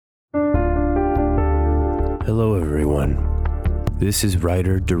Hello, everyone. This is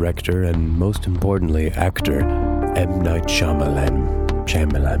writer, director, and most importantly, actor M. Night Shyamalan.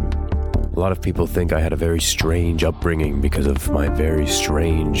 A lot of people think I had a very strange upbringing because of my very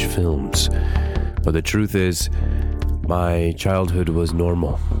strange films. But the truth is, my childhood was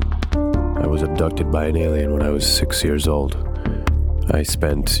normal. I was abducted by an alien when I was 6 years old. I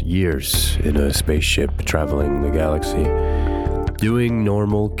spent years in a spaceship traveling the galaxy, doing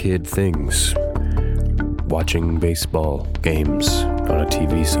normal kid things. Watching baseball games on a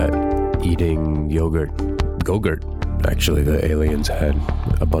TV set, eating yogurt. Go-gurt. Actually, the aliens had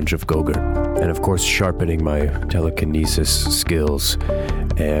a bunch of go-gurt. And of course, sharpening my telekinesis skills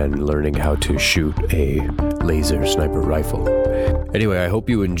and learning how to shoot a laser sniper rifle. Anyway, I hope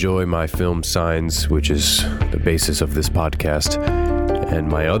you enjoy my film Signs, which is the basis of this podcast, and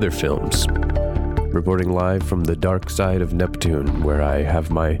my other films. Reporting live from the dark side of Neptune, where I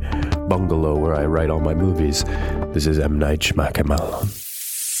have my bungalow where I write all my movies. This is M. Night Shyamalan.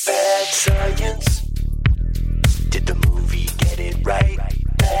 Bad science. Did the movie get it right?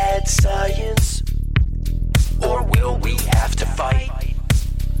 Bad science. Or will we have to fight?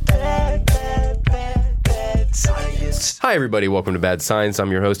 Bad science. Hi, everybody. Welcome to Bad Science.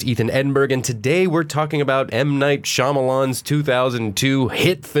 I'm your host, Ethan Edinburgh, and today we're talking about M. Night Shyamalan's 2002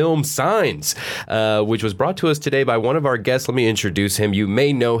 hit film Signs, which was brought to us today by one of our guests. Let me introduce him. You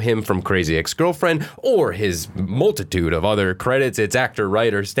may know him from Crazy Ex-Girlfriend or his multitude of other credits. It's actor,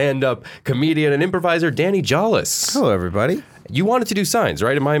 writer, stand-up, comedian, and improviser Danny Jolles. Hello, everybody. You wanted to do Signs,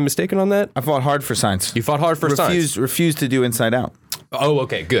 right? Am I mistaken on that? I fought hard for Signs. You fought hard for Signs? Refused to do Inside Out. Oh,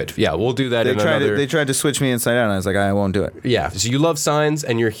 okay, good. Yeah, we'll do that in another... They tried to switch me Inside Out, and I was like, I won't do it. Yeah, so you love Signs,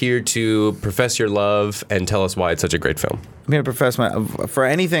 and you're here to profess your love and tell us why it's such a great film. I'm here to profess for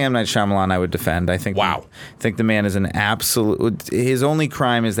anything M. Night Shyamalan I would defend. I think. Wow. I think the man is an absolute... His only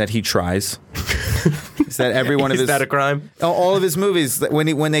crime is that he tries. Is that every one of his... Is that a crime? All of his movies,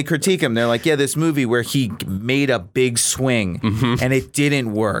 when they critique him, they're like, yeah, this movie where he made a big swing and it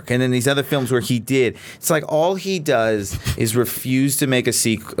didn't work. And then these other films where he did. It's like all he does is refuse to make a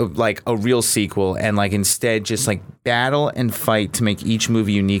sequel, like a real sequel, and like instead just like battle and fight to make each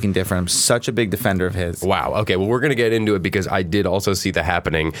movie unique and different. I'm such a big defender of his. Wow. Okay, well, we're going to get into it because I did also see The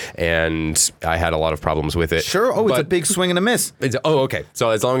Happening, and I had a lot of problems with it. Sure. Oh, it's a big swing and a miss. Okay.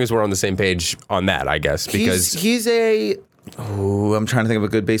 So as long as we're on the same page on that, I guess, because he's a... Oh, I'm trying to think of a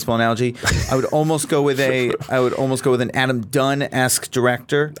good baseball analogy. I would almost go with an Adam Dunn-esque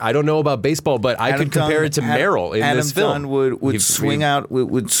director. I don't know about baseball, but I could compare it to Merrill in this film. Adam Dunn would swing out.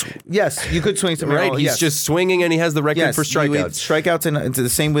 Yes, you could swing to Merrill. Right, he's just swinging, and he has the record for strikeouts. Strikeouts, and it's the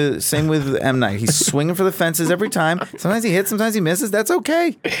same with M. Night. He's swinging for the fences every time. Sometimes he hits, sometimes he misses. That's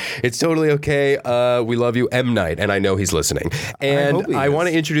okay. It's totally okay. We love you, M. Night, and I know he's listening. And I want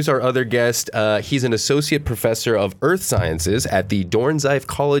to introduce our other guest. He's an associate professor of Earth Science at the Dornsife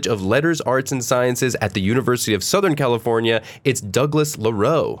College of Letters, Arts, and Sciences at the University of Southern California. It's Douglas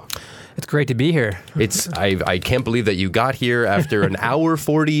LaRowe. It's great to be here. I can't believe that you got here after an hour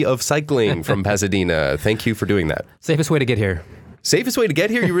 40 of cycling from Pasadena. Thank you for doing that. Safest way to get here. Safest way to get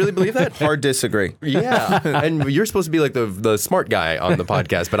here? You really believe that? Hard disagree. Yeah. And you're supposed to be like the smart guy on the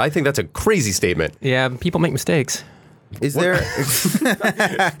podcast, but I think that's a crazy statement. Yeah, people make mistakes. Is there...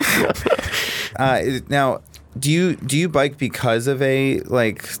 now... Do you bike because of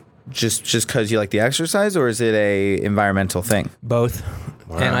just because you like the exercise, or is it a environmental thing? Both.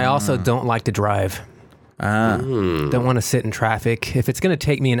 Wow. And I also don't like to drive. Don't want to sit in traffic. If it's going to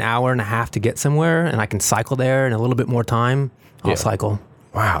take me an hour and a half to get somewhere and I can cycle there in a little bit more time, I'll cycle.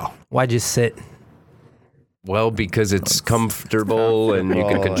 Wow. Why just sit? Well, because it's comfortable and you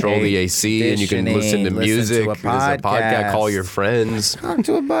can control the AC and you can listen to music. There's a podcast. Call your friends. Talk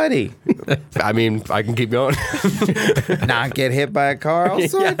to a buddy. I mean, I can keep going. Not get hit by a car. All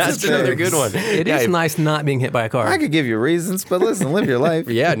sorts yeah, that's of another things. good one. It is nice not being hit by a car. I could give you reasons, but listen, live your life.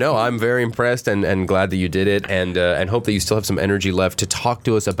 Yeah, no, I'm very impressed and glad that you did it, and hope that you still have some energy left to talk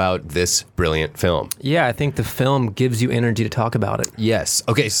to us about this brilliant film. Yeah, I think the film gives you energy to talk about it. Yes.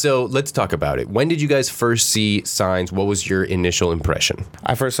 Okay, so let's talk about it. When did you guys first see Signs? What was your initial impression?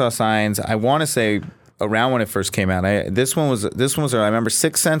 I first saw Signs, I want to say around when it first came out. This one was I remember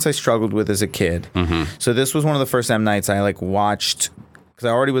Sixth Sense I struggled with as a kid. Mm-hmm. So this was one of the first M. Nights I watched, because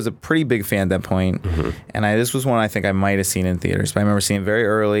I already was a pretty big fan at that point. Mm-hmm. And this was one I think I might have seen in theaters, but I remember seeing it very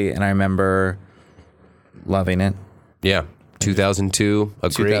early, and I remember loving it. Yeah. 2002, a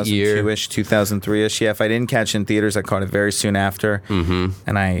great year. 2002-ish, 2003-ish. Yeah, if I didn't catch it in theaters, I caught it very soon after. Mm-hmm.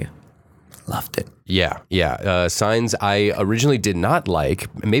 And I loved it. Yeah. Signs I originally did not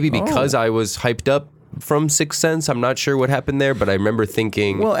like, maybe because I was hyped up from Sixth Sense. I'm not sure what happened there, but I remember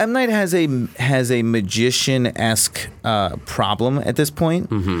thinking... Well, M. Night has a magician-esque problem at this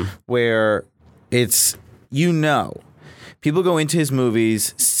point, where it's, people go into his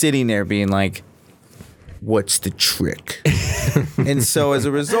movies sitting there being like, what's the trick? And so as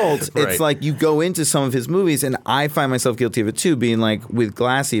a result, it's like you go into some of his movies, and I find myself guilty of it too, being like with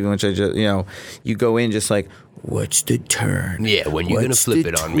Glass even, which I just, you go in just like, what's the turn? Yeah, when you're going to flip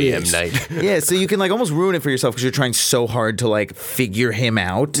it on me, M. Night. Yeah, so you can like almost ruin it for yourself because you're trying so hard to like figure him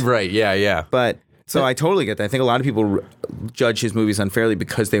out. Right, yeah. But, so I totally get that. I think a lot of people judge his movies unfairly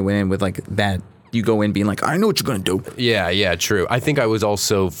because they went in with like that. You go in being like, I know what you're going to do. Yeah, true. I think I was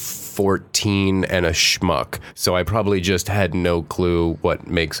also 14 and a schmuck, so I probably just had no clue what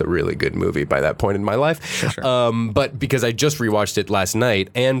makes a really good movie by that point in my life. Sure. But because I just rewatched it last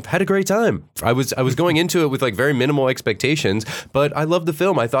night and had a great time. I was going into it with like very minimal expectations, but I loved the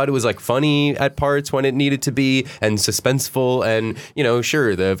film. I thought it was like funny at parts when it needed to be and suspenseful, and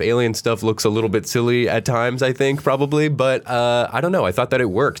sure, the alien stuff looks a little bit silly at times, I think probably, but I don't know. I thought that it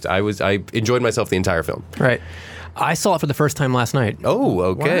worked. I enjoyed myself the entire film. Right. I saw it for the first time last night. Oh,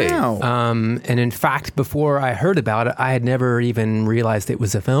 okay. Wow. And in fact, before I heard about it, I had never even realized it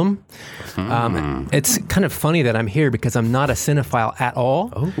was a film. It's kind of funny that I'm here because I'm not a cinephile at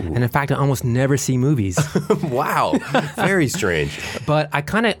all. Oh. And in fact, I almost never see movies. Wow. Very strange. But I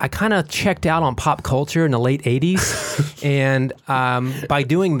kind of checked out on pop culture in the late 80s. And by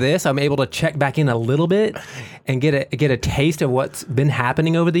doing this, I'm able to check back in a little bit and get a taste of what's been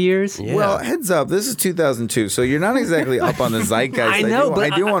happening over the years. Yeah. Well, heads up, this is 2002, so you're not exactly up on the zeitgeist. I know,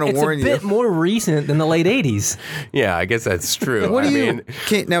 but I do want to warn you. It's a bit more recent than the late 80s. Yeah, I guess that's true.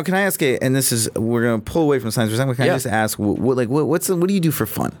 Now, can I ask you, and we're going to pull away from science for a second, can I just ask, what do you do for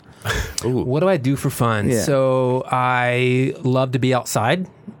fun? What do I do for fun? Yeah. So I love to be outside.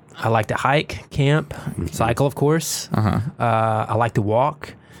 I like to hike, camp, cycle, of course. I like to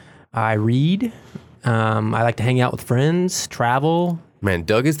walk. I read. I like to hang out with friends, travel. Man,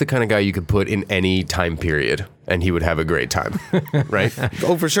 Doug is the kind of guy you could put in any time period, and he would have a great time, right?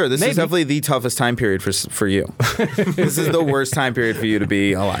 Oh, for sure. This is definitely the toughest time period for you. This is the worst time period for you to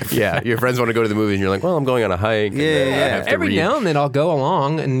be alive. Yeah, your friends want to go to the movie, and you're like, well, I'm going on a hike. Yeah. Every now and then I'll go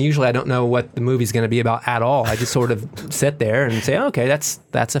along, and usually I don't know what the movie's going to be about at all. I just sort of sit there and say, okay,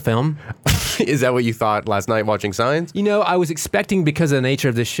 that's a film. Is that what you thought last night watching Signs? I was expecting, because of the nature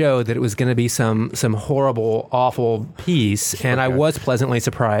of the show, that it was going to be some horrible, awful piece, and I was pleasantly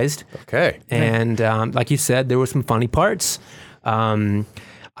surprised. Okay. And like you said, there were some funny parts.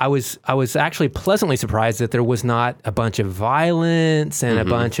 I was actually pleasantly surprised that there was not a bunch of violence and a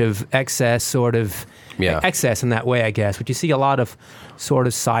bunch of excess, excess in that way, I guess. But you see a lot of sort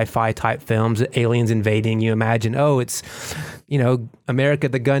of sci-fi type films, aliens invading. You imagine, it's, America,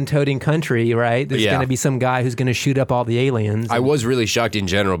 the gun-toting country, right? There's going to be some guy who's going to shoot up all the aliens. I was really shocked in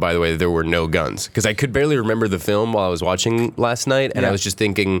general, by the way, that there were no guns, because I could barely remember the film while I was watching last night, and I was just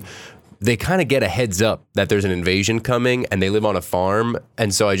thinking, they kind of get a heads up that there's an invasion coming, and they live on a farm,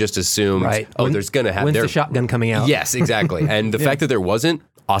 and so I just assumed, there's going to have... When's the shotgun coming out? Yes, exactly. And the fact that there wasn't,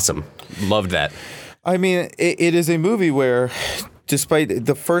 awesome. Loved that. I mean, it is a movie where, despite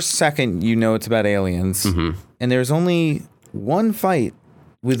the first second it's about aliens, and there's only one fight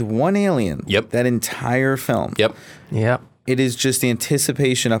with one alien that entire film. Yep. It is just the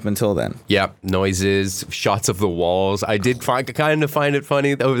anticipation up until then. Yeah, noises, shots of the walls. I did kind of find it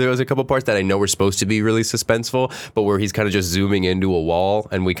funny. There was a couple parts that I know were supposed to be really suspenseful, but where he's kind of just zooming into a wall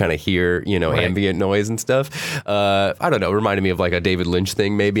and we kind of hear, ambient noise and stuff. I don't know. It reminded me of like a David Lynch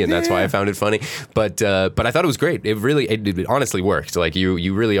thing maybe, and that's why I found it funny. But I thought it was great. It honestly worked. Like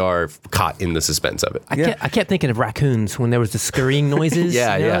you really are caught in the suspense of it. I kept thinking of raccoons when there was the scurrying noises.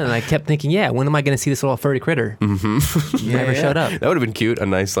 Yeah. And I kept thinking, when am I going to see this little furry critter? Never showed up. That would have been cute. A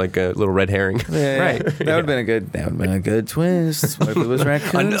nice little red herring. Yeah, right. That would have been a good twist. What if it was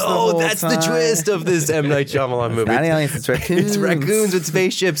raccoons? I know, that's the twist of this M. Night Shyamalan movie. It's not aliens, it's raccoons. It's raccoons with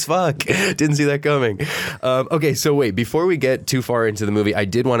spaceships. Fuck. Didn't see that coming. Okay, so wait, before we get too far into the movie, I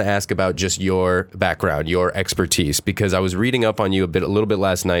did want to ask about just your background, your expertise, because I was reading up on you a little bit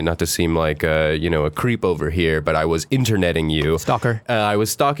last night, not to seem like a creep over here, but I was interneting you. Stalker. I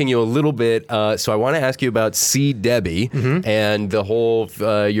was stalking you a little bit, so I want to ask you about C. Debbie and the whole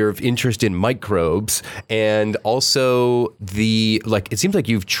your interest in microbes, and also it seems like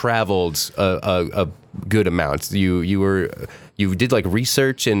you've traveled a good amount. You you did like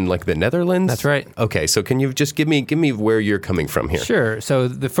research in like the Netherlands? That's right. Okay, so can you just give me where you're coming from here? Sure. So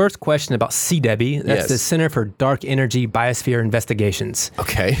the first question about CDEBI, that's Yes. the Center for Dark Energy Biosphere Investigations.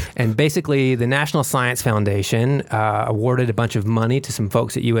 Okay. And basically, the National Science Foundation awarded a bunch of money to some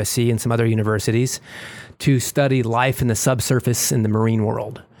folks at USC and some other universities to study life in the subsurface in the marine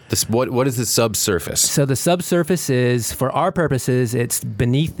world. What is the subsurface? So the subsurface is, for our purposes, it's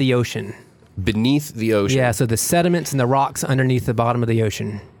beneath the ocean. Beneath the ocean. Yeah, so the sediments and the rocks underneath the bottom of the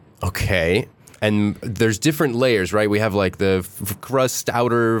ocean. Okay. And there's different layers, right? We have like the crust,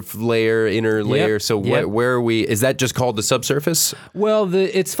 outer layer, inner layer. So where are we? Is that just called the subsurface? Well,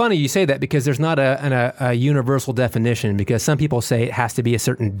 it's funny you say that because there's not a universal definition, because some people say it has to be a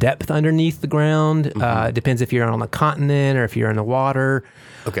certain depth underneath the ground. It depends if you're on the continent or if you're in the water.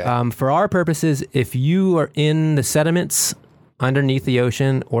 Okay. For our purposes, if you are in the sediments underneath the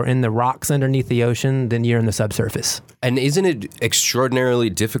ocean or in the rocks underneath the ocean, then you're in the subsurface. And isn't it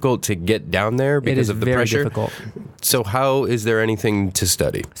extraordinarily difficult to get down there because of the pressure? It is very difficult. So how is there anything to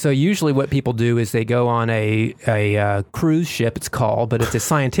study? So usually what people do is they go on a cruise ship, it's called, but it's a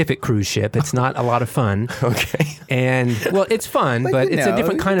scientific cruise ship. It's not a lot of fun. Okay. And, well, it's fun, but it's a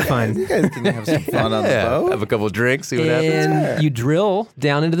different kind of fun. You guys can have some fun on the boat. Have a couple of drinks, see what happens. And you drill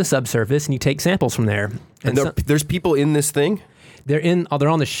down into the subsurface and you take samples from there. And there's people in this thing? They're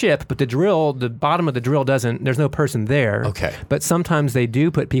on the ship, but the bottom of the drill there's no person there. Okay. But sometimes they do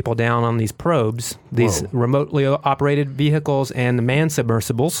put people down on these probes, these remotely operated vehicles and the manned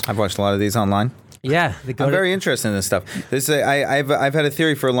submersibles. I've watched a lot of these online. Yeah. I'm very interested in this stuff. I've had a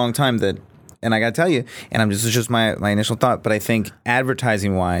theory for a long time that, and I got to tell you, and this is just my initial thought, but I think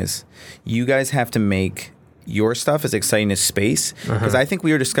advertising-wise, you guys have to make your stuff as exciting as space, because I think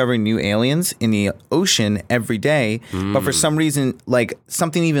we are discovering new aliens in the ocean every day, but for some reason, like,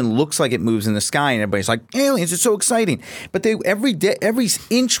 something even looks like it moves in the sky and everybody's like, aliens, it's so exciting. But every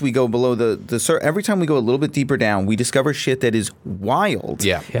inch we go below every time we go a little bit deeper down, we discover shit that is wild.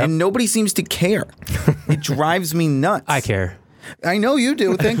 Yeah. Yep. And nobody seems to care. It drives me nuts. I care. I know you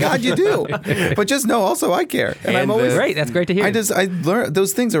do. Thank God you do. But just know also I care. And I'm always great. That's great to hear. I learned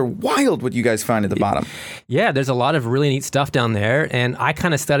those things are wild what you guys find at the bottom. Yeah, there's a lot of really neat stuff down there, and I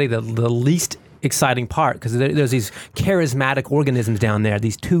kind of study the least exciting part, because there's these charismatic organisms down there,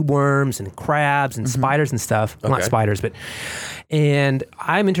 these tube worms and crabs and spiders and stuff. Well, not spiders, and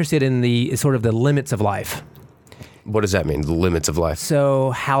I'm interested in the sort of the limits of life. What does that mean, the limits of life?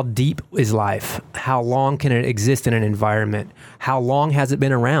 So how deep is life? How long can it exist in an environment? How long has it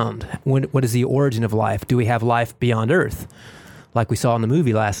been around? What is the origin of life? Do we have life beyond Earth, like we saw in the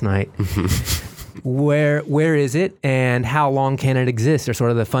movie last night? Where is it, and how long can it exist are sort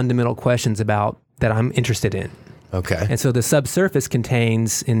of the fundamental questions about that I'm interested in. Okay. And so the subsurface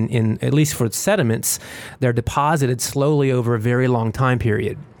contains, in at least for sediments, they're deposited slowly over a very long time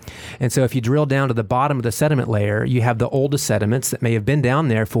period. And so if you drill down to the bottom of the sediment layer, you have the oldest sediments that may have been down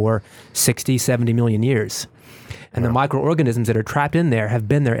there for 60, 70 million years. And the microorganisms that are trapped in there have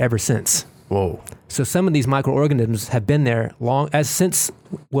been there ever since. Whoa. So some of these microorganisms have been there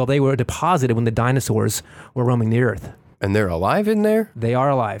they were deposited when the dinosaurs were roaming the earth. And they're alive in there? They are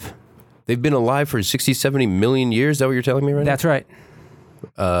alive. They've been alive for 60, 70 million years? Is that what you're telling me right now? That's right.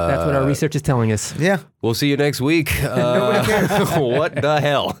 That's what our research is telling us. Yeah. We'll see you next week. Nobody cares. What the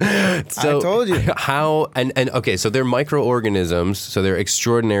hell? So I told you. How, and okay, so they're microorganisms, so they're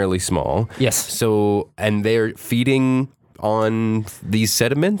extraordinarily small. Yes. So, and they're feeding on these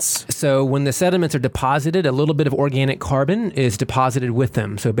sediments? So when the sediments are deposited, a little bit of organic carbon is deposited with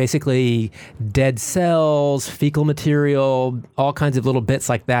them. So basically dead cells, fecal material, all kinds of little bits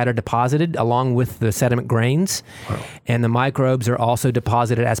like that are deposited along with the sediment grains. Wow. And the microbes are also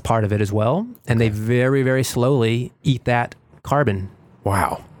deposited as part of it as well. And they very, very slowly eat that carbon.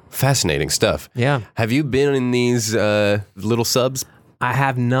 Wow. Fascinating stuff. Yeah. Have you been in these little subs? I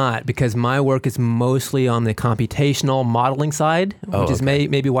have not, because my work is mostly on the computational modeling side, which is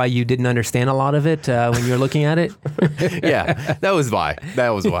maybe why you didn't understand a lot of it when you were looking at it. Yeah, that was why.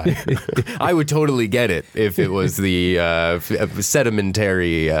 I would totally get it if it was the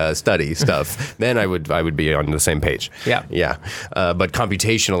sedimentary study stuff. Then I would be on the same page. Yeah. Yeah. But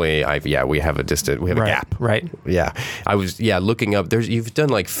computationally, we have a gap. Right. Yeah. I was looking up. You've done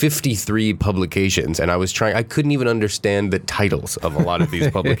like 53 publications, and I couldn't even understand the titles of a lot of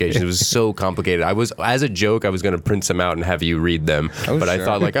these publications. It was so complicated. As a joke, I was going to print some out and have you read them, but I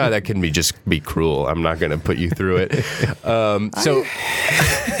thought that can be cruel. I'm not going to put you through it. So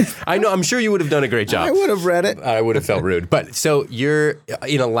I know, I'm sure you would have done a great job. I would have read it. I would have felt rude. But so you're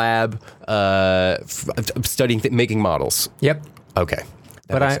in a lab studying, making models. Yep. Okay.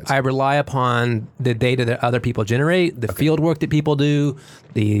 But I rely upon the data that other people generate, the field work that people do,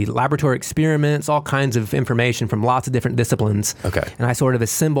 the laboratory experiments, all kinds of information from lots of different disciplines. Okay. And I sort of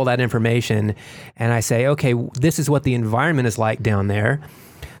assemble that information and I say, okay, this is what the environment is like down there.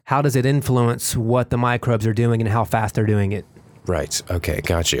 How does it influence what the microbes are doing and how fast they're doing it? Right. Okay.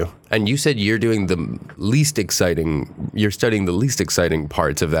 Got you. And you said you're studying the least exciting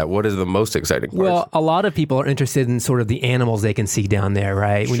parts of that. What is the most exciting parts? Well, a lot of people are interested in sort of the animals they can see down there,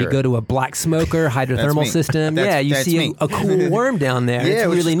 right? When you Sure. go to a black smoker hydrothermal system, you That's see me. a cool worm down there. Yeah, it's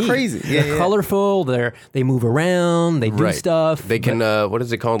which really is neat. crazy. Yeah, They're yeah. colorful. They move around. They do Right. stuff. They can, what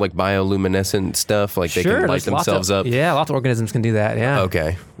is it called? Like bioluminescent stuff? Like they can light there's lots themselves up? Yeah, lots of organisms can do that. Yeah.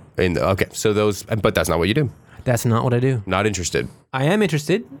 Okay. So but that's not what you do. That's not what I do. Not interested. I am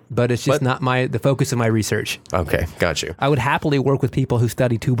interested, but it's just not the focus of my research. Okay. Got you. I would happily work with people who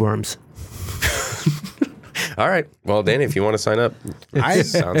study tube worms. All right. Well, Danny, if you want to sign up,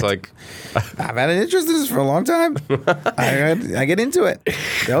 sounds like I've had an interest in this for a long time. I get into it.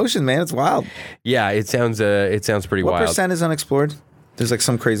 The ocean, man, it's wild. yeah. It sounds pretty What wild. percent is unexplored? There's like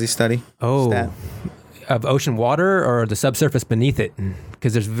some crazy study. Stat. Of ocean water or the subsurface beneath it?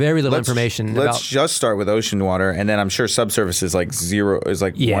 Because there's very little information Let's about... just start with ocean water, and then I'm sure subsurface is like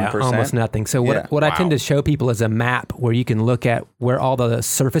 1%. Almost nothing. So what I tend to show people is a map where you can look at where all the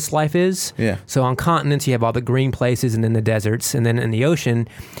surface life is. Yeah. So on continents, you have all the green places and then the deserts. And then in the ocean,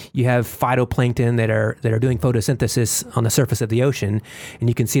 you have phytoplankton that are doing photosynthesis on the surface of the ocean. And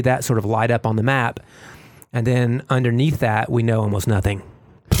you can see that sort of light up on the map. And then underneath that, we know almost nothing.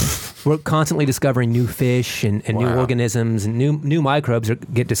 We're constantly discovering new fish and new organisms, and new microbes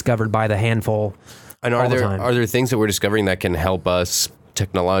get discovered by the handful. And all the time. are there things that we're discovering that can help us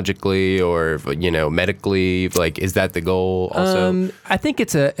technologically or medically? Like, is that the goal also? I think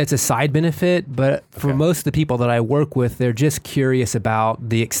it's a side benefit, but for most of the people that I work with, they're just curious about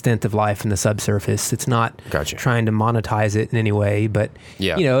the extent of life in the subsurface. It's not Gotcha. trying to monetize it in any way, but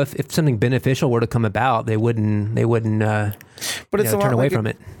if something beneficial were to come about, they wouldn't But it's a lot turn away like from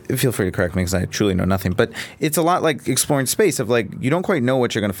it. Feel free to correct me because I truly know nothing. But it's a lot like exploring space. Of like, you don't quite know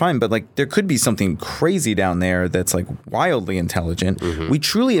what you're going to find, but like there could be something crazy down there that's like wildly intelligent. Mm-hmm. We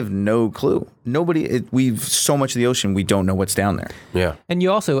truly have no clue. We've so much of the ocean, we don't know what's down there. Yeah. And you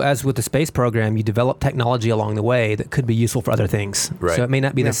also, as with the space program, you develop technology along the way that could be useful for other things. Right. So it may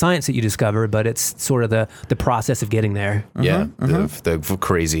not be the science that you discover, but it's sort of the process of getting there. Yeah. The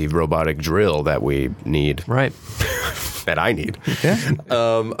crazy robotic drill that we need. Right. That I need.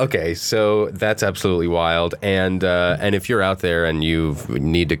 Yeah. Okay, so that's absolutely wild. And if you're out there and you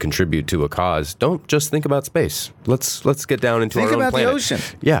need to contribute to a cause, don't just think about space. Let's get down into Think our own about planet. the ocean.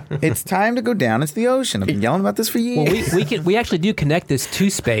 Yeah. It's time to go down into the ocean. I've been yelling about this for years. Well, we actually do connect this to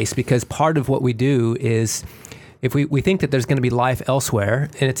space because part of what we do is if we think that there's going to be life elsewhere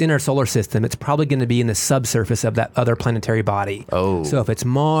and it's in our solar system, it's probably going to be in the subsurface of that other planetary body. Oh. So if it's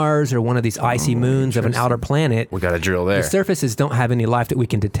Mars or one of these icy moons of an outer planet, We got to drill there. the surfaces don't have any life that we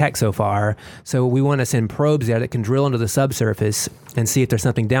can detect so far. So we want to send probes there that can drill into the subsurface and see if there's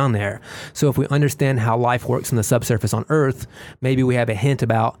something down there. So if we understand how life works in the subsurface on Earth, maybe we have a hint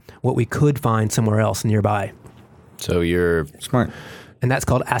about what we could find somewhere else nearby. So you're... Smart. And that's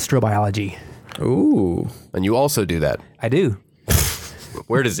called astrobiology. Ooh. And you also do that. I do.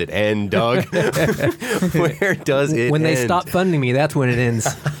 Where does it end, Doug? Where does it When they end? stop funding me, that's when it ends.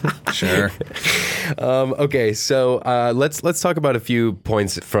 Sure. Okay, so let's talk about a few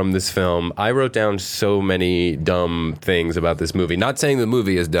points from this film. I wrote down so many dumb things about this movie. Not saying the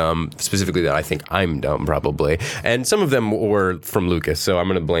movie is dumb, specifically that I think I'm dumb, probably. And some of them were from Lucas, so I'm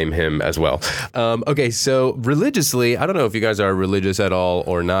going to blame him as well. Okay, so religiously, I don't know if you guys are religious at all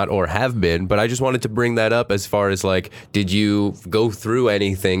or not, or have been, but I just wanted to bring that up as far as like, did you go through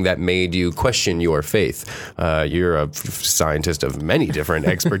anything that made you question your faith? You're a scientist of many different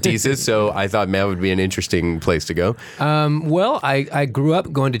expertises, so I thought that would be an interesting place to go. Well, I grew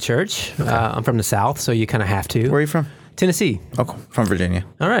up going to church. I'm from the South, so you kind of have to. Where are you from? Tennessee. Oh, cool. From Virginia.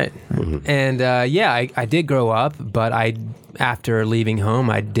 All right. And I did grow up, but after leaving home,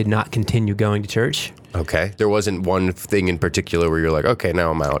 I did not continue going to church. Okay. There wasn't one thing in particular where you're like, okay,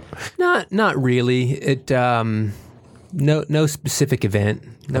 now I'm out. Not really. It no specific event,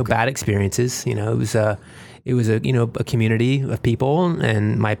 no bad experiences. You know, it was a community of people,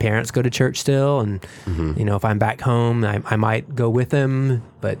 and my parents go to church still, and if I'm back home, I might go with them,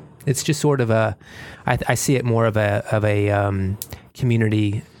 but it's just sort of I see it more of a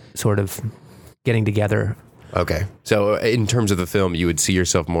community sort of getting together. Okay. So in terms of the film, you would see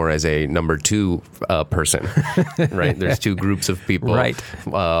yourself more as a number 2 person, right? There's 2 groups of people. Right.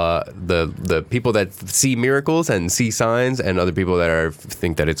 The people that see miracles and see signs, and other people that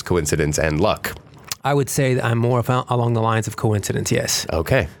think that it's coincidence and luck. I would say that I'm more along the lines of coincidence, yes.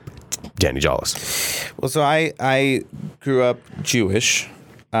 Okay. Danny Jolles. Well, so I grew up Jewish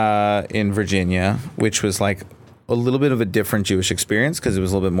in Virginia, which was like a little bit of a different Jewish experience because it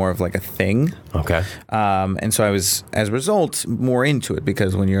was a little bit more of like a thing. Okay. And so I was, as a result, more into it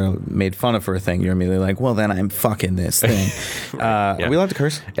because when you're made fun of for a thing, you're immediately like, well, then I'm fucking this thing. Yeah. Are we allowed to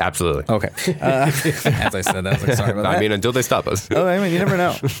curse? Absolutely. Okay. As I said, I was like, sorry about that. I mean, until they stop us. Oh, I mean, you never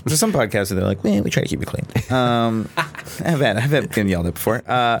know. There's some podcasts that they're like, man, we try to keep it clean. I've been yelled at before.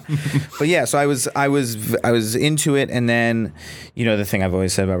 But yeah, so I was into it, and then, you know, the thing I've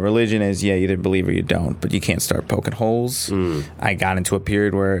always said about religion is, yeah, you either believe or you don't, but you can't start poking holes. I got into a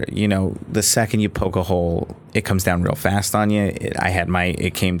period where, you know, the second you poke a hole, it comes down real fast on you.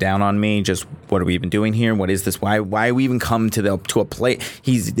 It came down on me. Just, what are we even doing here? What is this? Why we even come to a place?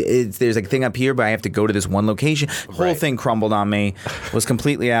 There's a thing up here, but I have to go to this one location. Whole thing crumbled on me. Was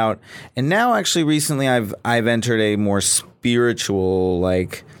completely out. And now, actually, recently, I've entered a more spiritual,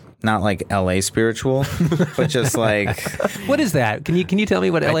 like, not like LA spiritual, but just like, what is that? Can you tell me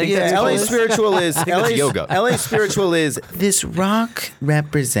what LA? LA spiritual is yoga. LA spiritual is this rock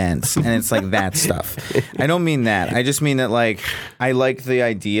represents, and it's like that stuff. I don't mean that. I just mean that, like, I like the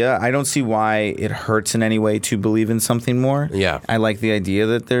idea. I don't see why it hurts in any way to believe in something more. Yeah. I like the idea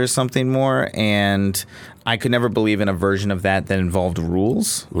that there's something more, and I could never believe in a version of that involved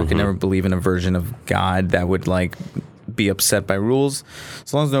rules. I could never believe in a version of God that would, like, be upset by rules.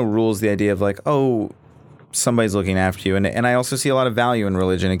 As long as no rules, the idea of like, oh, somebody's looking after you. And I also see a lot of value in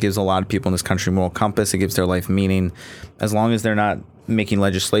religion. It gives a lot of people in this country moral compass. It gives their life meaning. As long as they're not making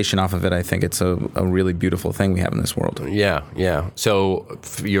legislation off of it, I think it's a really beautiful thing we have in this world. Yeah, yeah. So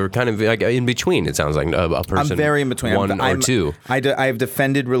you're kind of like in between, it sounds like, a person. I'm very in between. One or two. I've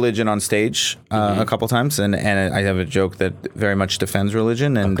defended religion on stage a couple times, and I have a joke that very much defends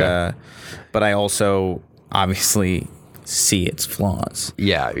religion, and but I also obviously see its flaws.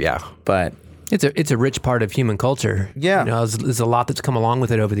 Yeah, yeah. But it's a rich part of human culture. Yeah. You know, there's a lot that's come along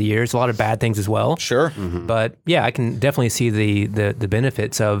with it over the years. A lot of bad things as well. Sure. But yeah, I can definitely see the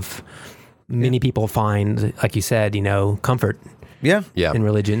benefits of many people find, like you said, you know, comfort. Yeah. In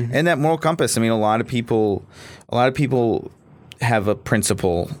religion. And that moral compass. I mean, a lot of people have a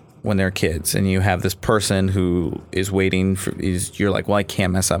principle when they're kids, and you have this person who is waiting for. You're like, well, I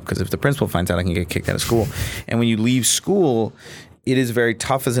can't mess up because if the principal finds out, I can get kicked out of school. And when you leave school, it is very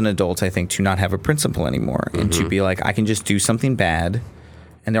tough as an adult, I think, to not have a principal anymore and to be like, I can just do something bad,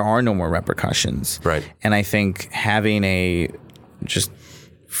 and there are no more repercussions. Right. And I think having a, just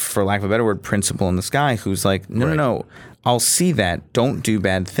for lack of a better word, principal in the sky who's like, no, I'll see that. Don't do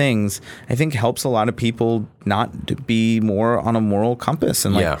bad things. I think helps a lot of people not be more on a moral compass,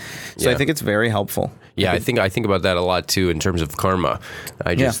 and I think it's very helpful. Yeah, I think about that a lot too in terms of karma.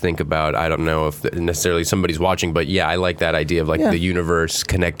 I just think about, I don't know if necessarily somebody's watching, but yeah, I like that idea of like the universe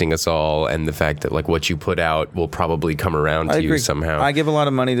connecting us all, and the fact that like what you put out will probably come around to you somehow. I give a lot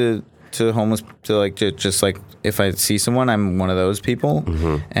of money to homeless, to just like, if I see someone, I'm one of those people,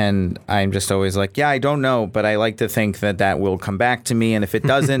 and I'm just always like, yeah, I don't know, but I like to think that will come back to me, and if it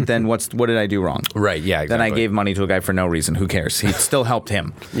doesn't, then what did I do wrong? Right. Yeah. Exactly. Then I gave money to a guy for no reason. Who cares? He still helped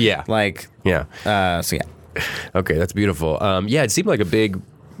him. Yeah. Like. Yeah. So yeah. Okay, that's beautiful. Yeah, it seemed like a big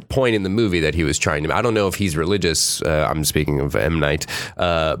point in the movie that he was trying to. I don't know if he's religious. I'm speaking of M. Night,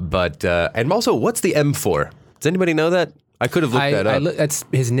 but and also, what's the M for? Does anybody know that? I could have looked that up. That's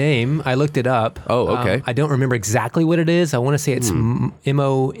his name. I looked it up. Oh, okay. I don't remember exactly what it is. I want to say it's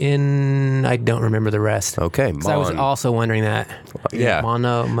M-O-N. I don't remember the rest. Okay, I was also wondering that. Yeah.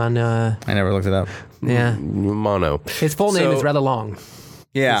 Mono. I never looked it up. Yeah. Mono. His full name is rather long.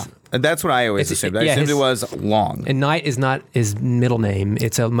 Yeah. That's what I always assumed. I assumed it was long. And Knight is not his middle name.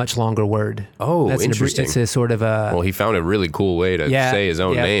 It's a much longer word. Oh, that's interesting. It's a sort of a... Well, he found a really cool way to say his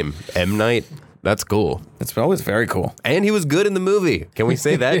own name. M. Night. That's cool. It's always very cool. And he was good in the movie. Can we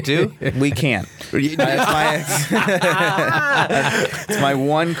say that too? We can't. It's my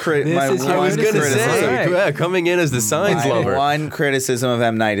one criticism. I was going to say, coming in as the signs lover. One criticism of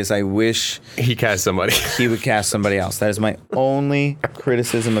M. Night is I wish he cast somebody. He would cast somebody else. That is my only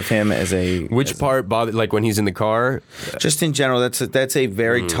criticism of him as a... Which part bothered, like when he's in the car? Just in general, that's a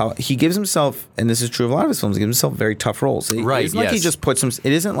very tough... He gives himself, and this is true of a lot of his films, he gives himself very tough roles. Right, It's not like he just puts him...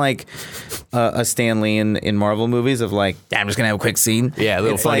 It isn't like a Stan Lee in Marvel movies of like, I'm just going to have a quick scene. Yeah, a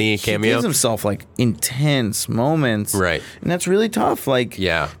little funny cameo. He gives himself like intense moments. Right. And that's really tough. Like,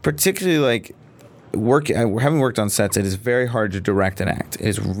 particularly like having worked on sets, it is very hard to direct and act. It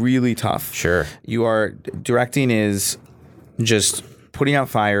is really tough. Sure. Directing is just putting out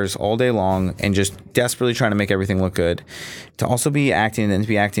fires all day long and just desperately trying to make everything look good. To also be acting and to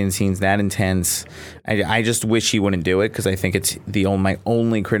be acting in scenes that intense, I just wish he wouldn't do it because I think it's my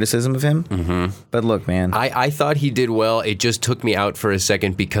only criticism of him. Mm-hmm. But look, man. I thought he did well. It just took me out for a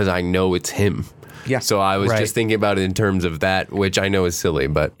second because I know it's him. Yeah. So I was just thinking about it in terms of that, which I know is silly,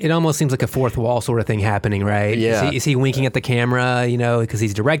 but it almost seems like a fourth wall sort of thing happening, right? Yeah. Is he winking at the camera, because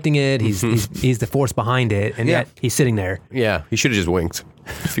he's directing it, he's the force behind it, and yet he's sitting there. Yeah, he should have just winked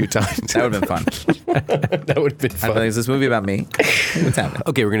a few times. That would have been fun. That would have been fun. I think, is this movie about me? What's happening?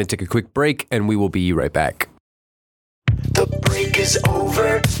 Okay, we're going to take a quick break, and we will be right back. The break is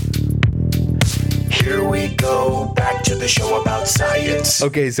over. Here we go, back to the show about science.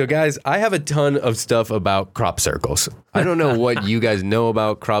 Okay, so guys, I have a ton of stuff about crop circles. I don't know what you guys know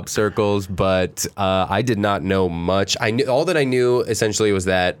about crop circles, but I did not know much. All that I knew essentially was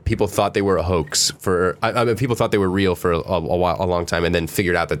that people thought they were a hoax people thought they were real for a long time, and then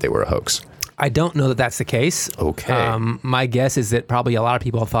figured out that they were a hoax. I don't know that that's the case. Okay. My guess is that probably a lot of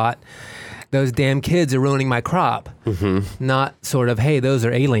people thought those damn kids are ruining my crop. Mm-hmm. Not sort of, hey, those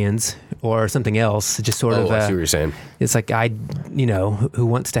are aliens or something else. Just sort of. I see what you're saying. It's like who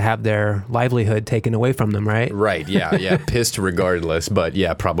wants to have their livelihood taken away from them, right? Right. Yeah. Pissed regardless, but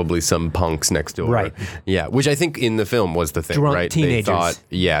yeah, probably some punks next door. Right. Yeah, which I think in the film was the thing, Drunk right? teenagers. They thought,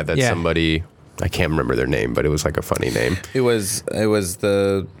 that somebody. I can't remember their name, but it was like a funny name. It was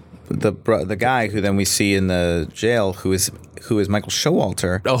the guy who then we see in the jail who is Michael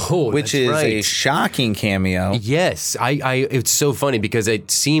Showalter. Oh, which is a shocking cameo. Yes, it's so funny because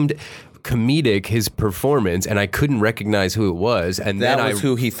it seemed comedic, his performance, and I couldn't recognize who it was. And that then was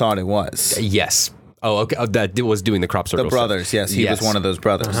who he thought it was. Yes. Oh, okay. That was doing the crop circle. The brothers, stuff. Yes. He was one of those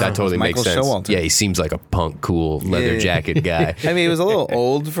brothers. That totally makes sense. Showalter. Yeah, he seems like a punk, cool, leather jacket guy. I mean, he was a little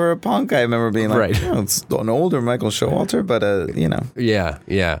old for a punk. I remember being like, right. It's an older Michael Showalter, but Yeah.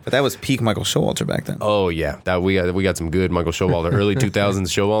 But that was peak Michael Showalter back then. Oh yeah, we got some good Michael Showalter, early 2000s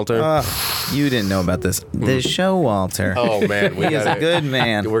Showalter. You didn't know about this. The Showalter. Oh man, he is a good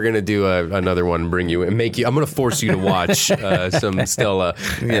man. We're gonna do another one, bring you and make you. I'm gonna force you to watch some Stella,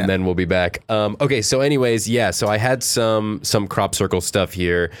 and then we'll be back. Okay, so anyways, so I had some crop circle stuff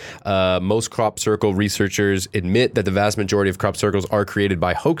here. Most crop circle researchers admit that the vast majority of crop circles are created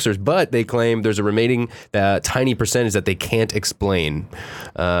by hoaxers, but they claim there's a remaining tiny percentage that they can't explain,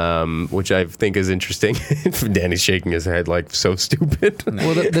 which I think is interesting. Danny's shaking his head like so stupid.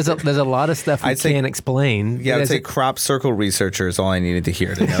 Well, there's a lot of stuff we can't explain. Yeah, I'd say crop circle researcher is all I needed to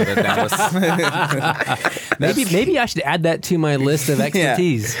hear to know that was. maybe I should add that to my list of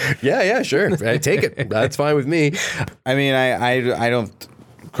expertise. Yeah, sure. I take it. That's fine with me. I mean, I don't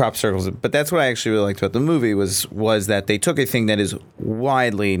crop circles, but that's what I actually really liked about the movie was that they took a thing that is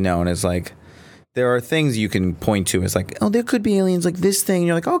widely known as like, there are things you can point to as like, oh, there could be aliens like this thing. And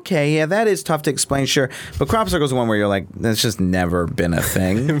you're like, okay, yeah, that is tough to explain, sure. But crop circles is one where you're like, that's just never been a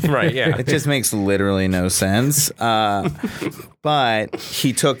thing. Right, yeah. It just makes literally no sense. But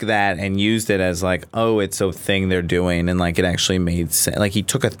he took that and used it as like, oh, it's a thing they're doing. And like, it actually made sense. Like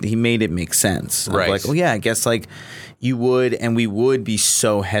he made it make sense. Right. Like, oh yeah, I guess like you would, and we would be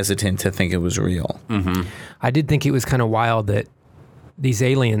so hesitant to think it was real. Mm-hmm. I did think it was kind of wild that these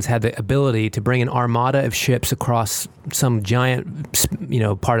aliens had the ability to bring an armada of ships across some giant,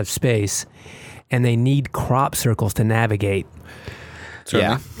 part of space, and they need crop circles to navigate.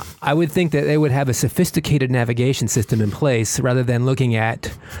 Certainly. Yeah. I would think that they would have a sophisticated navigation system in place rather than looking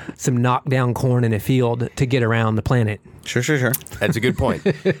at some knockdown corn in a field to get around the planet. Sure. That's a good point.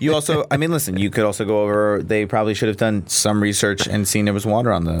 You also, I mean, listen, you could also go over, they probably should have done some research and seen there was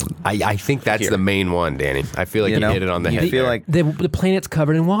water on the... I think that's the main one, Danny. I feel like you hit it on the head. I feel like the planet's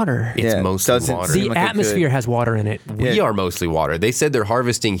covered in water. It's mostly water. The atmosphere has water in it. We are mostly water. They said they're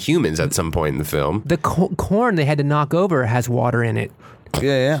harvesting humans at some point in the film. The corn they had to knock over has water in it.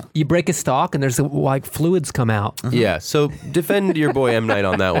 Yeah. You break a stalk and there's like fluids come out. Mm-hmm. Yeah, so defend your boy M. Night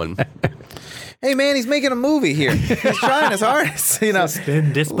on that one. Hey man, he's making a movie here. He's trying his hardest,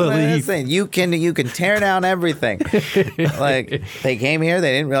 Suspend disbelief. Listen, you can tear down everything. Like they came here,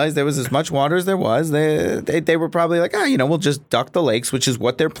 they didn't realize there was as much water as there was. They were probably like, we'll just duck the lakes, which is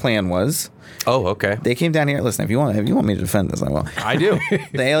what their plan was. Oh, okay. They came down here. Listen, if you want me to defend this, I will. I do.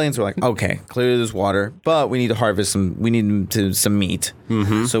 The aliens were like, okay, clearly there's water, but we need to harvest some. We need some meat.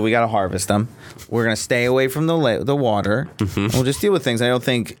 Mm-hmm. So we got to harvest them. We're gonna stay away from the water. Mm-hmm. And we'll just deal with things. I do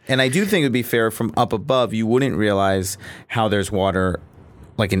think it'd be fair from up above. You wouldn't realize how there's water,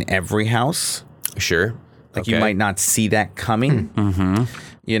 like in every house. Sure. Like you might not see that coming. Mm-hmm.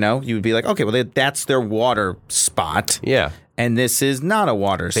 You know, you would be like, okay, well, that's their water spot. Yeah. And this is not a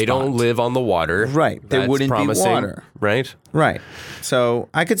water spot. They don't live on the water. Right. There wouldn't promising, be water. Right? Right. So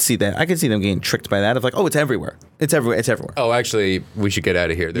I could see that. I could see them getting tricked by that of like, oh, it's everywhere. It's everywhere. It's everywhere. Oh, actually, we should get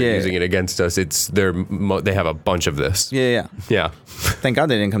out of here. They're using it against us. They have a bunch of this. Yeah. Yeah. Thank God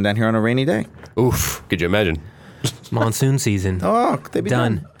they didn't come down here on a rainy day. Oof. Could you imagine? Monsoon season. Oh, they'd be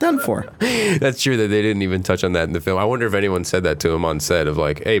done for. That's true that they didn't even touch on that in the film. I wonder if anyone said that to him on set of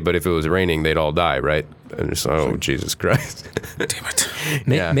like, hey, but if it was raining, they'd all die, right? And just, oh, Jesus Christ. Damn it.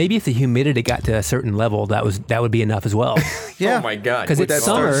 Yeah. Maybe if the humidity got to a certain level, that would be enough as well. Yeah. Oh, my God. Because it's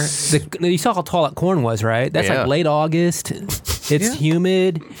summer. You saw how tall that corn was, right? That's like late August. It's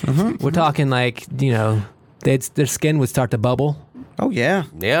humid. We're talking like, their skin would start to bubble. Oh, yeah.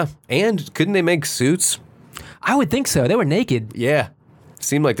 Yeah. And couldn't they make suits? I would think so. They were naked. Yeah.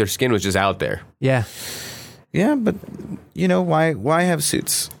 Seemed like their skin was just out there. Yeah. Yeah, but why have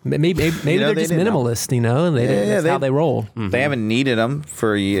suits? Maybe they're just minimalist, and that's how they roll. Mm-hmm. They haven't needed them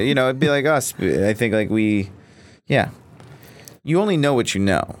for a year. It'd be like us. I think like you only know what you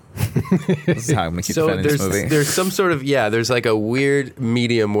know. This is how I'm going to keep defending this movie. There's some sort of, there's like a weird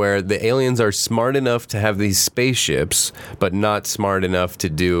medium where the aliens are smart enough to have these spaceships, but not smart enough to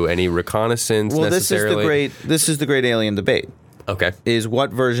do any reconnaissance necessarily. This is the great alien debate. Okay. Is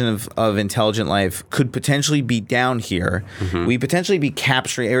what version of intelligent life could potentially be down here? Mm-hmm. We potentially be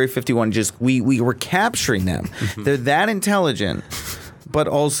capturing Area 51. We were capturing them. Mm-hmm. They're that intelligent. But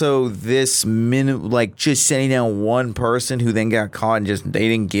also this just sending down one person who then got caught and just they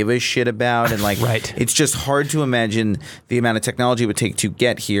didn't give a shit about and right. It's just hard to imagine the amount of technology it would take to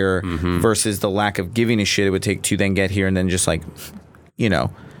get here versus the lack of giving a shit it would take to then get here and then just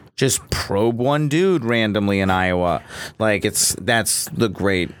just probe one dude randomly in Iowa. That's the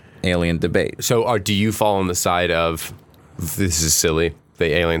great alien debate. So do you fall on the side of this is silly?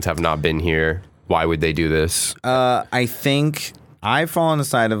 The aliens have not been here. Why would they do this? I think I fall on the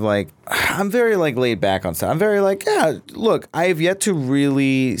side of I'm very laid back on stuff. I'm very look, I have yet to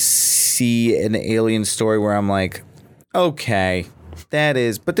really see an alien story where I'm like, okay, that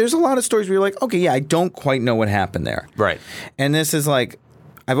is, but there's a lot of stories where you're like, okay, yeah, I don't quite know what happened there. Right. And this is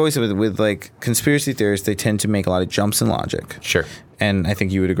I've always said with conspiracy theorists, they tend to make a lot of jumps in logic. Sure. And I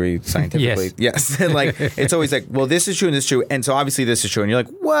think you would agree scientifically. Yes. It's always well, this is true and this is true. And so obviously this is true. And you're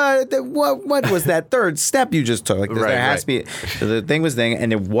like, what was that third step you just took? There has to be, the thing was thing.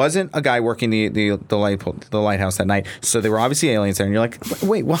 And there wasn't a guy working the lighthouse that night. So there were obviously aliens there. And you're like,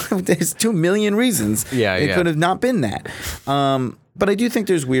 wait, what? There's 2 million reasons. It could have not been that. But I do think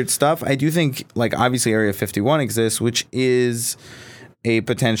there's weird stuff. I do think obviously Area 51 exists, which is a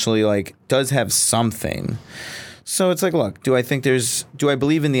potentially does have something. So it's look, do I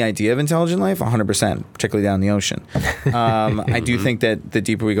believe in the idea of intelligent life? 100%, particularly down in the ocean. I do think that the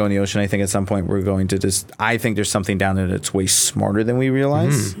deeper we go in the ocean, I think at some point we're going to I think there's something down there that's way smarter than we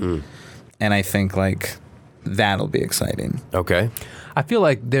realize. Mm-hmm. And I think that'll be exciting. Okay. I feel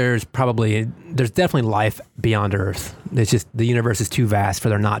like there's definitely life beyond Earth. It's just the universe is too vast for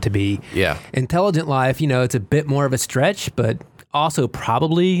there not to be. Yeah. Intelligent life, it's a bit more of a stretch, but also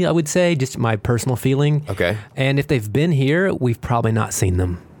probably, I would say, just my personal feeling. Okay. And if they've been here, we've probably not seen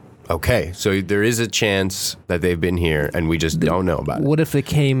them. Okay. So there is a chance that they've been here and we just don't know about it. What if they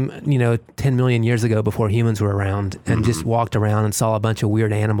came, 10 million years ago before humans were around and just walked around and saw a bunch of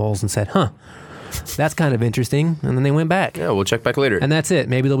weird animals and said, that's kind of interesting. And then they went back. Yeah, we'll check back later. And that's it.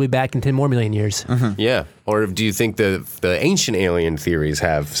 Maybe they'll be back in 10 more million years. Mm-hmm. Yeah. Or do you think the ancient alien theories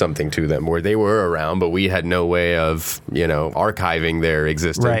have something to them where they were around, but we had no way of, archiving their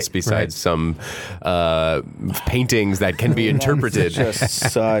existence besides some paintings that can be interpreted?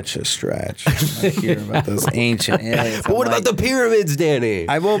 Just such a stretch. I hear about those ancient aliens. But what about the pyramids, Danny?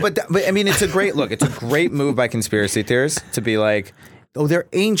 But I mean, it's a great look. It's a great move by conspiracy theorists to be oh, they're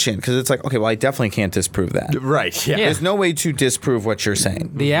ancient, because it's okay, well, I definitely can't disprove that. Right, yeah. There's no way to disprove what you're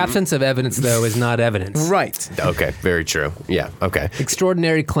saying. The absence of evidence, though, is not evidence. Right. Okay, very true. Yeah, okay.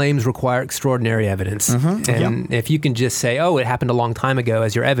 Extraordinary claims require extraordinary evidence. Mm-hmm. And if you can just say, oh, it happened a long time ago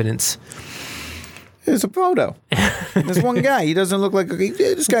as your evidence. There's a photo. There's one guy. He doesn't look like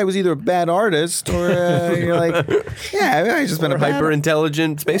this guy was either a bad artist or you're he's just been a hyper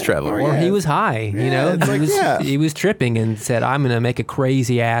intelligent space traveler, or he was high. He was tripping and said, "I'm going to make a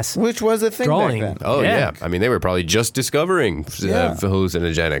crazy ass," which was a thing drawing. back then. Oh yeah. I mean, they were probably just discovering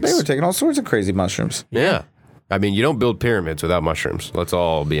hallucinogenics. They were taking all sorts of crazy mushrooms. Yeah. I mean, you don't build pyramids without mushrooms. Let's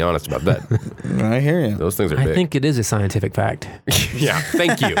all be honest about that. I hear you. Those things are big. I think it is a scientific fact. Yeah,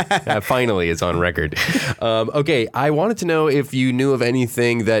 thank you. Finally, it's on record. Okay, I wanted to know if you knew of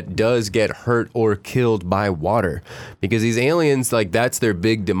anything that does get hurt or killed by water. Because these aliens, like, that's their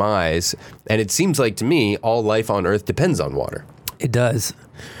big demise. And it seems like, to me, all life on Earth depends on water. It does.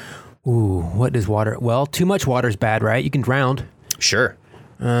 Ooh, what does water? Well, too much water is bad, right? You can drown. Sure.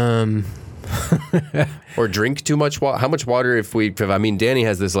 Or drink too much water. How much water I mean, Danny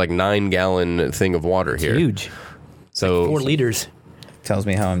has this like 9-gallon thing of water here. Huge. So 4 liters. Tells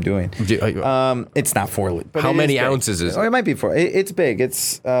me how I'm doing. It's not 4 liters. How many ounces is it? Oh, it might be 4. It's big.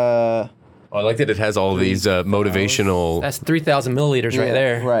 It's I like that it has all these motivational. That's 3,000 milliliters right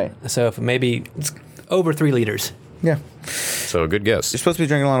there. right. So if maybe it's over 3 liters. yeah. So a good guess. You're supposed to be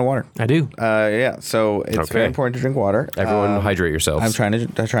drinking a lot of water. I do. Yeah. So it's very important to drink water. Everyone hydrate yourselves. I'm trying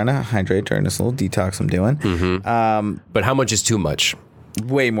to hydrate during this little detox I'm doing. But how much is too much?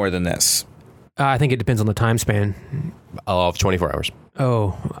 Way more than this. I think it depends on the time span. Of 24 hours.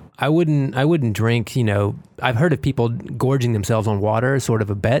 Oh, I wouldn't drink, I've heard of people gorging themselves on water as sort of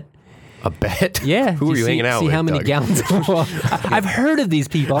a bet. A bet? Yeah. Who are you hanging out see with? See how many Doug? gallons? Well, I've heard of these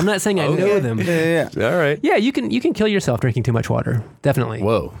people. I'm not saying I know them. Yeah. All right. Yeah, you can kill yourself drinking too much water. Definitely.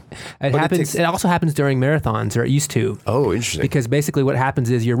 Whoa. It happens. It also happens during marathons, or it used to. Oh, interesting. Because basically what happens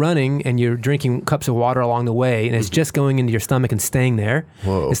is you're running and you're drinking cups of water along the way, and it's just going into your stomach and staying there.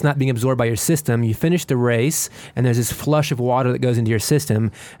 Whoa. It's not being absorbed by your system. You finish the race, and there's this flush of water that goes into your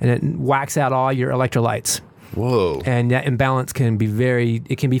system, and it whacks out all your electrolytes. Whoa. And that imbalance can be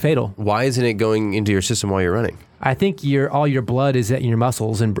fatal. Why isn't it going into your system while you're running? I think all your blood is in your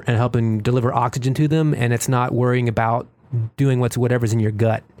muscles and helping deliver oxygen to them, and it's not worrying about doing whatever's in your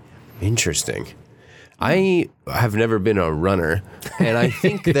gut. Interesting. I have never been a runner, and I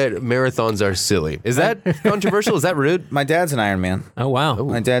think that marathons are silly. Is that controversial? Is that rude? My dad's an Ironman. Oh, wow.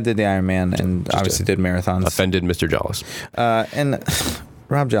 My dad did the Ironman and obviously did marathons. Offended Mr. Jolles. And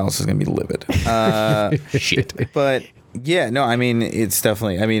Rob Jolles is going to be livid. Shit. But yeah, no, I mean, it's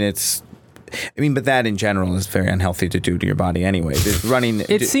definitely, but that in general is very unhealthy to do to your body anyway. Running.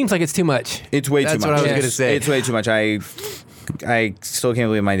 It seems like it's too much. It's way That's too much. what I was going to say. It's way too much. I still can't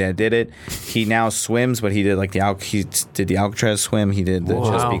believe my dad did it. He now swims, but he did he did the Alcatraz swim. He did the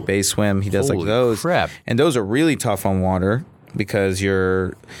Wow. Chesapeake Bay swim. He does Holy like those. crap. And those are really tough on water because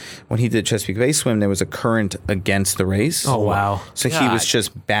when he did Chesapeake Bay swim, there was a current against the race. Oh, wow. So he was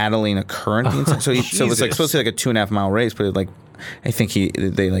just battling a current. So it was like supposed to be like a 2.5 mile race, but I think he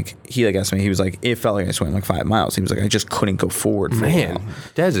asked me. He was like, it felt like I swam like 5 miles. He was like, I just couldn't go forward. For a Man, while.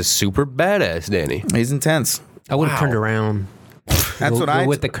 Dad's a super badass, Danny. He's intense. I would have turned around. That's what I go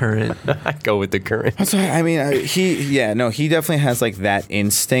with the current. I go with the current. That's why, he definitely has like that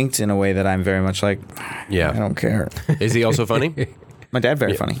instinct in a way that I'm very much like, Yeah. I don't care. Is he also funny? My dad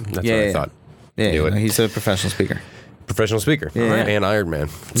very funny. That's what I thought. Yeah, Knew it. he's a professional speaker. Professional speaker. Yeah. And Iron Man.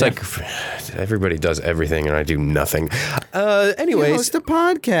 It's like everybody does everything and I do nothing. Anyways. Host a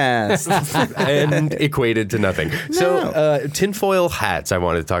podcast. And equated to nothing. So, tinfoil hats I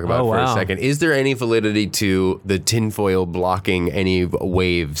wanted to talk about for a second. Is there any validity to the tinfoil blocking any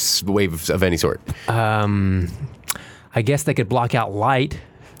waves of any sort? I guess they could block out light.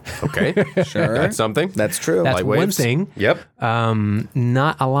 Okay. Sure. That's something. That's true. That's Light one waves. thing. Yep.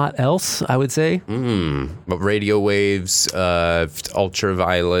 Not a lot else, I would say. But radio waves,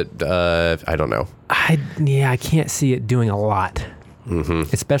 ultraviolet, I don't know. I can't see it doing a lot.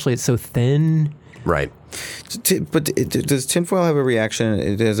 Mm-hmm. Especially it's so thin. Right. But does tinfoil have a reaction?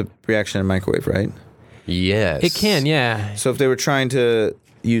 It has a reaction in microwave, right? Yes. It can, yeah. So if they were trying to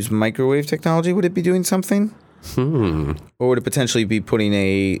use microwave technology, would it be doing something? Or would it potentially be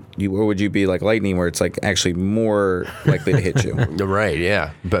or would you be like lightning where it's like actually more likely to hit you? Right,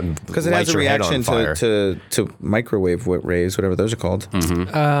 yeah. But Because it has a reaction to microwave rays, whatever those are called.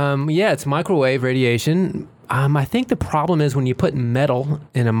 Mm-hmm. Yeah, it's microwave radiation. I think the problem is when you put metal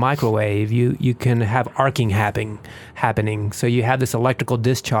in a microwave, you can have arcing happening. So you have this electrical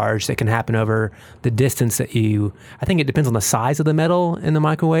discharge that can happen over the distance that I think it depends on the size of the metal in the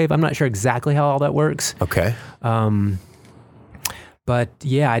microwave. I'm not sure exactly how all that works. Okay. But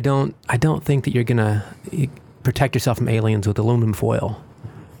yeah, I don't think that you're gonna protect yourself from aliens with aluminum foil.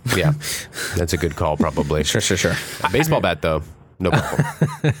 Yeah. That's a good call, probably. Sure. A baseball bat, though. No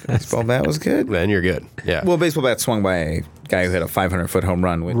problem. Baseball bat was good. Then you're good. Yeah. Well, baseball bat swung by a guy who hit a 500-foot home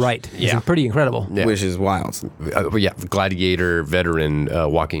run, which It's pretty incredible. Yeah. which is wild. Gladiator veteran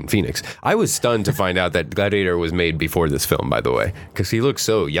Joaquin Phoenix. I was stunned to find out that Gladiator was made before this film, by the way, because he looks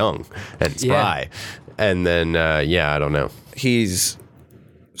so young and spry. And then, I don't know. He's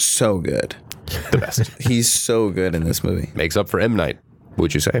so good. the best. He's so good in this movie. Makes up for M. Night,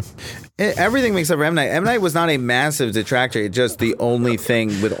 would you say? Everything makes up for M. Night. M. Night was not a massive detractor. It's just the only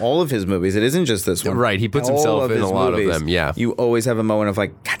thing with all of his movies. It isn't just this one. Right. He puts himself in a lot of them. Yeah. You always have a moment of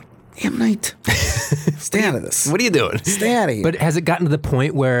like, God damn, Night. Stay out of this. What are you doing? Stay out of here. But has it gotten to the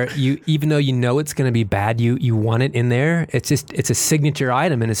point where even though you know it's going to be bad, you want it in there? It's a signature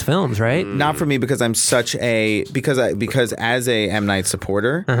item in his films, right? Not for me because I'm such a because as a M. Night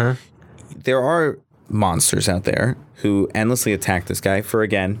supporter, there are monsters out there who endlessly attack this guy for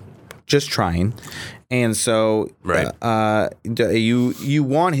again just trying. And so, you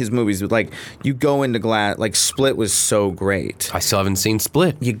want his movies. Like, you go into Glass. Like, Split was so great. I still haven't seen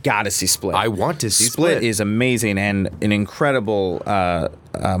Split. You got to see Split. I want to see Split is amazing and an incredible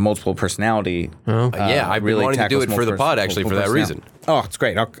multiple personality. Yeah, I've really wanted to do it for the pod, actually, for that reason. Oh, it's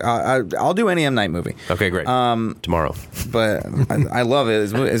great. I'll do any M. Night movie. Okay, great. Tomorrow. But I love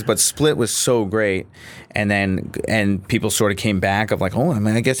it. But Split was so great. And people sort of came back of like, oh, I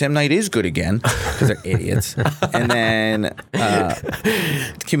mean, I guess M. Night is good again because they're idiots. And then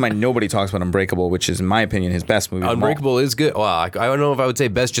keep in mind, nobody talks about Unbreakable, which is, in my opinion, his best movie. Unbreakable is good. Well, I don't know if I would say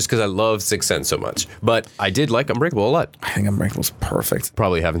best just because I love Sixth Sense so much, but I did like Unbreakable a lot. I think Unbreakable's perfect.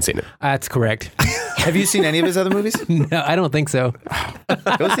 Probably haven't seen it. That's correct. Have you seen any of his other movies? No, I don't think so.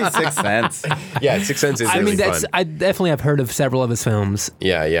 Go see Sixth Sense. Yeah, Sixth Sense is really fun. I definitely have heard of several of his films.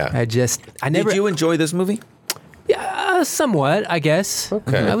 Yeah. I never. Did you enjoy this movie? Yeah, somewhat, I guess.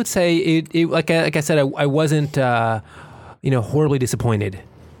 Okay. I would say it like I said, I wasn't horribly disappointed.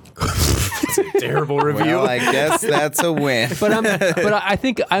 Terrible review. Well, I guess that's a win. But I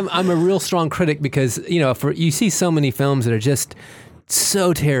think I'm a real strong critic because you see so many films that are just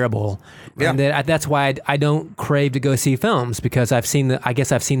so terrible. Yeah. And that's why I don't crave to go see films because I've seen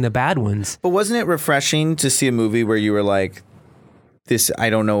the bad ones. But wasn't it refreshing to see a movie where you were like, this,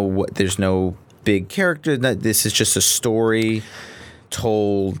 I don't know what, there's no big character, this is just a story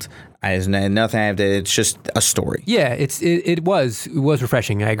told. It's just a story. Yeah, it was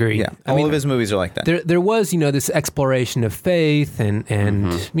refreshing. I agree. Yeah, all of his movies are like that. There was this exploration of faith and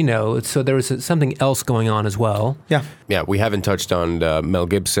so there was something else going on as well. Yeah. We haven't touched on Mel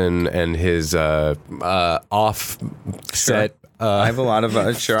Gibson and his offset. I have a lot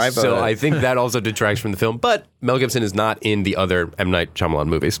of so I think that also detracts from the film. But Mel Gibson is not in the other M. Night Shyamalan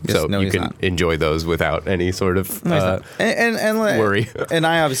movies, so you can enjoy those without any sort of worry. And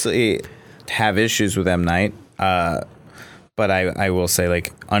I obviously have issues with M. Night, but I will say,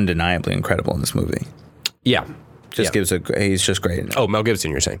 like, undeniably incredible in this movie. Yeah. He's just great. Oh, Mel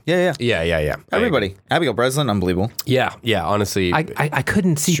Gibson, you're saying? Yeah. Everybody. Abigail Breslin, unbelievable. Yeah. Honestly, I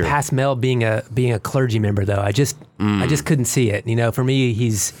couldn't see past Mel being a clergy member though. I just couldn't see it. For me,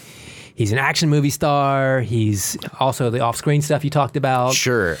 he's an action movie star. He's also the off-screen stuff you talked about.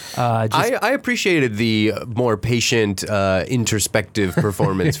 Sure. I appreciated the more patient, introspective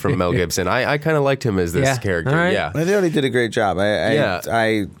performance from Mel Gibson. I kind of liked him as this character. Right. Yeah. I thought he did a great job.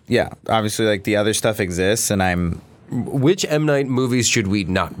 Obviously, like, the other stuff exists, and Which M. Night movies should we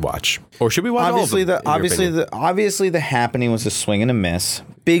not watch, or should we watch obviously all of them? Obviously, The Happening was a swing and a miss.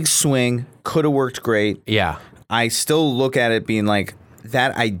 Big swing, could have worked great. Yeah. I still look at it being like,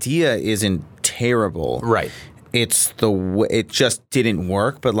 that idea isn't terrible. Right. It's it just didn't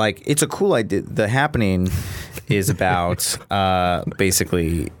work, but like, it's a cool idea. The Happening is about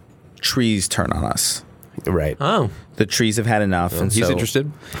basically trees turn on us. Right. Oh. The trees have had enough, and he's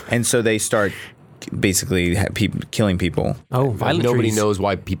interested. And so they start basically killing people. Oh, violent Nobody trees. knows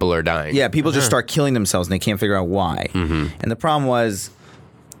why people are dying. Yeah, people just start killing themselves, and they can't figure out why. Mm-hmm. And the problem was,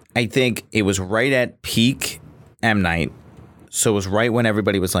 I think it was right at peak M. Night. So it was right when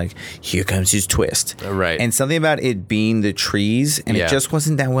everybody was like, here comes his twist. Right. And something about it being the trees, and it just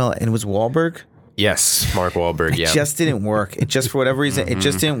wasn't that well. And it was Wahlberg. Yes, Mark Wahlberg, It just didn't work. It just, for whatever reason, it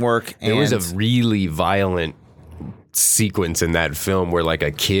just didn't work. There was a really violent sequence in that film where, like,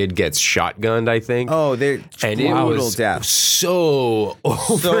 a kid gets shotgunned, I think. Oh, they're brutal death. So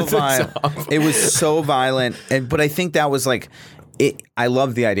over violent. It was so violent. But I think that was like, I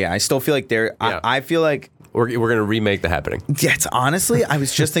love the idea. I still feel like I feel like, We're going to remake The Happening. yeah, honestly, I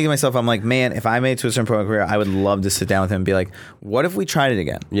was just thinking to myself, I'm like, man, if I made it to a certain point in my career, I would love to sit down with him and be like, what if we tried it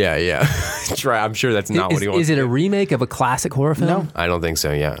again? Yeah. Try. I'm sure that's not what he wants. Is it a remake of a classic horror film? No. I don't think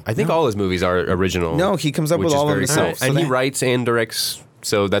so, yeah. I think all his movies are original. No, he comes up with all of them himself. Cool. And he writes and directs,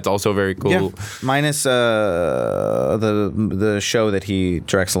 so that's also very cool. Yeah. Minus the show that he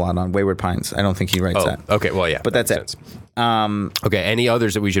directs a lot on, Wayward Pines. I don't think he writes that. Okay, well, yeah. But that's it. Okay, any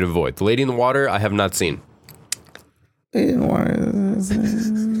others that we should avoid? The Lady in the Water, I have not seen. For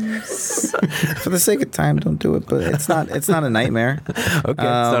the sake of time, don't do it. But it's not a nightmare. Okay, it's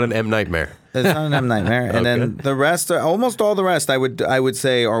not an M. Nightmare. It's not an M nightmare. And then the rest, almost all the rest, I would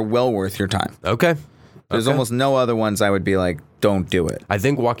say are well worth your time. Okay. There's almost no other ones I would be like, don't do it. I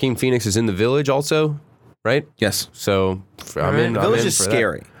think Joaquin Phoenix is in The Village also, right? Yes. So I'm in. The Village I'm in is for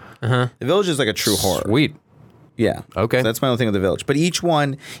scary. The Village is like a true horror. Sweet. Yeah. Okay. So that's my only thing with The Village. But each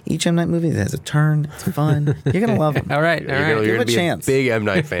M. Night movie has a turn. It's fun. You're going to love them. All right. You're Give gonna a be chance. a big M.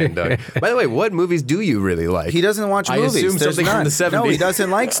 Night fan, Doug. By the way, what movies do you really like? He doesn't watch I movies. assume There's something from none. the 70s. No, he doesn't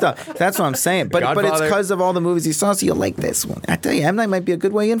like stuff. That's what I'm saying. But it's Godfather. because of all the movies he saw, so you'll like this one. I tell you, M. Night might be a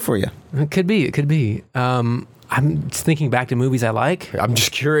good way in for you. It could be. I'm just thinking back to movies I like. I'm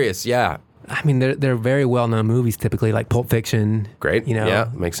just curious. Yeah. I mean, they're very well-known movies typically, like Pulp Fiction. Great. You know, Yeah,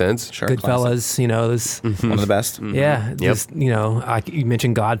 makes sense. Sure. Goodfellas, you know, those, One of the best. yeah, just, you know, you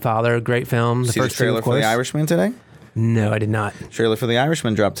mentioned Godfather, great film. See the first two, trailer of for The course. Irishman today? No, I did not. Trailer for The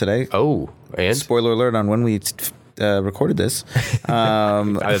Irishman dropped today. Oh, and? Spoiler alert on when we recorded this.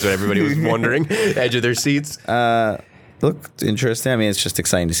 That's what everybody was wondering. Edge of their seats. Looked interesting. I mean, it's just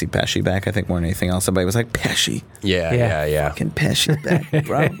exciting to see Pesci back. I think more than anything else. Somebody was like, Pesci. Yeah. Fucking Pesci back,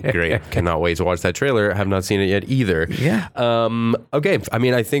 bro. Great. Cannot wait to watch that trailer. Have not seen it yet either. Yeah. Okay. I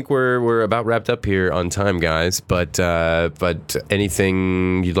mean, I think we're about wrapped up here on time, guys. But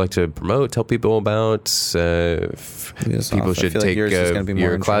anything you'd like to promote, tell people about? People should take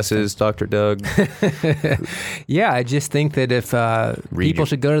your classes, Dr. Doug. Yeah, I just think that if people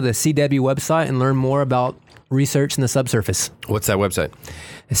should go to the CW website and learn more about research in the subsurface. What's that website?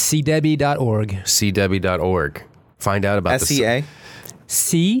 cdebbie.org. cdebbie.org. Find out about SCA?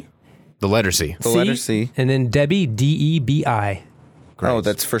 the letter C. The letter C. And then Debbie, DEBI. Oh,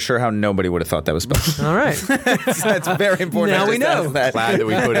 that's for sure how nobody would have thought that was spelled. All right. That's very important. Now I we just know. asked that. Glad that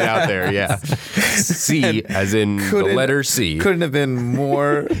we put it out there. Yeah. C as in the letter C. Couldn't have been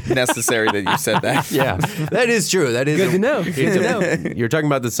more necessary that you said that. Yeah, that is true. That is Good to know. Good to know. You're talking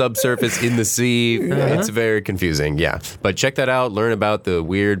about the subsurface in the sea. It's very confusing. Yeah, but check that out. Learn about the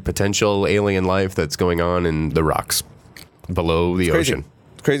weird potential alien life that's going on in the rocks below the ocean.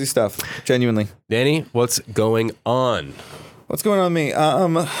 It's crazy stuff. Genuinely. Danny, what's going on? What's going on with me? I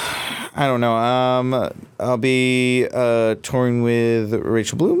don't know. I'll be touring with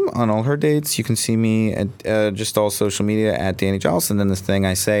Rachel Bloom on all her dates. You can see me at just all social media at Danny Jolles. And then this thing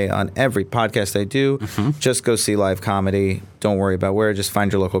I say on every podcast I do, just go see live comedy. Don't worry about where. Just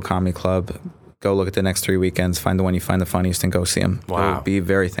find your local comedy club. Go look at the next 3 weekends. Find the one you find the funniest and go see them. Wow. You'll be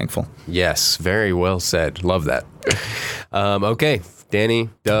very thankful. Yes, very well said. Love that. Okay. Danny,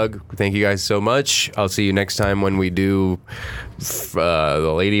 Doug, thank you guys so much. I'll see you next time when we do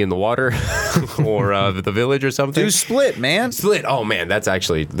The Lady in the Water or The Village or something. Do Split, man. Split. Oh, man, that's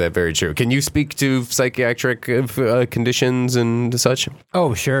actually very true. Can you speak to psychiatric conditions and such?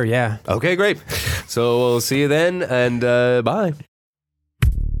 Oh, sure. Yeah. Okay, great. So we'll see you then, and bye.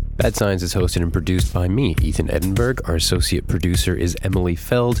 Bad Science is hosted and produced by me, Ethan Edinburgh. Our associate producer is Emily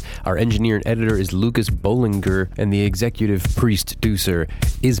Feld. Our engineer and editor is Lucas Bollinger. And the executive priest-ducer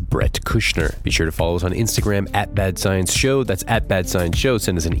is Brett Kushner. Be sure to follow us on Instagram at Bad Science Show. That's at Bad Science Show.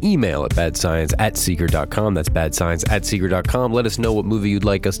 Send us an email at badscience@seeker.com. That's badscience@seeker.com. Let us know what movie you'd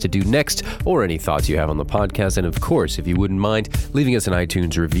like us to do next or any thoughts you have on the podcast. And of course, if you wouldn't mind leaving us an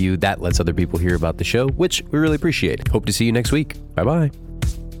iTunes review, that lets other people hear about the show, which we really appreciate. Hope to see you next week. Bye-bye.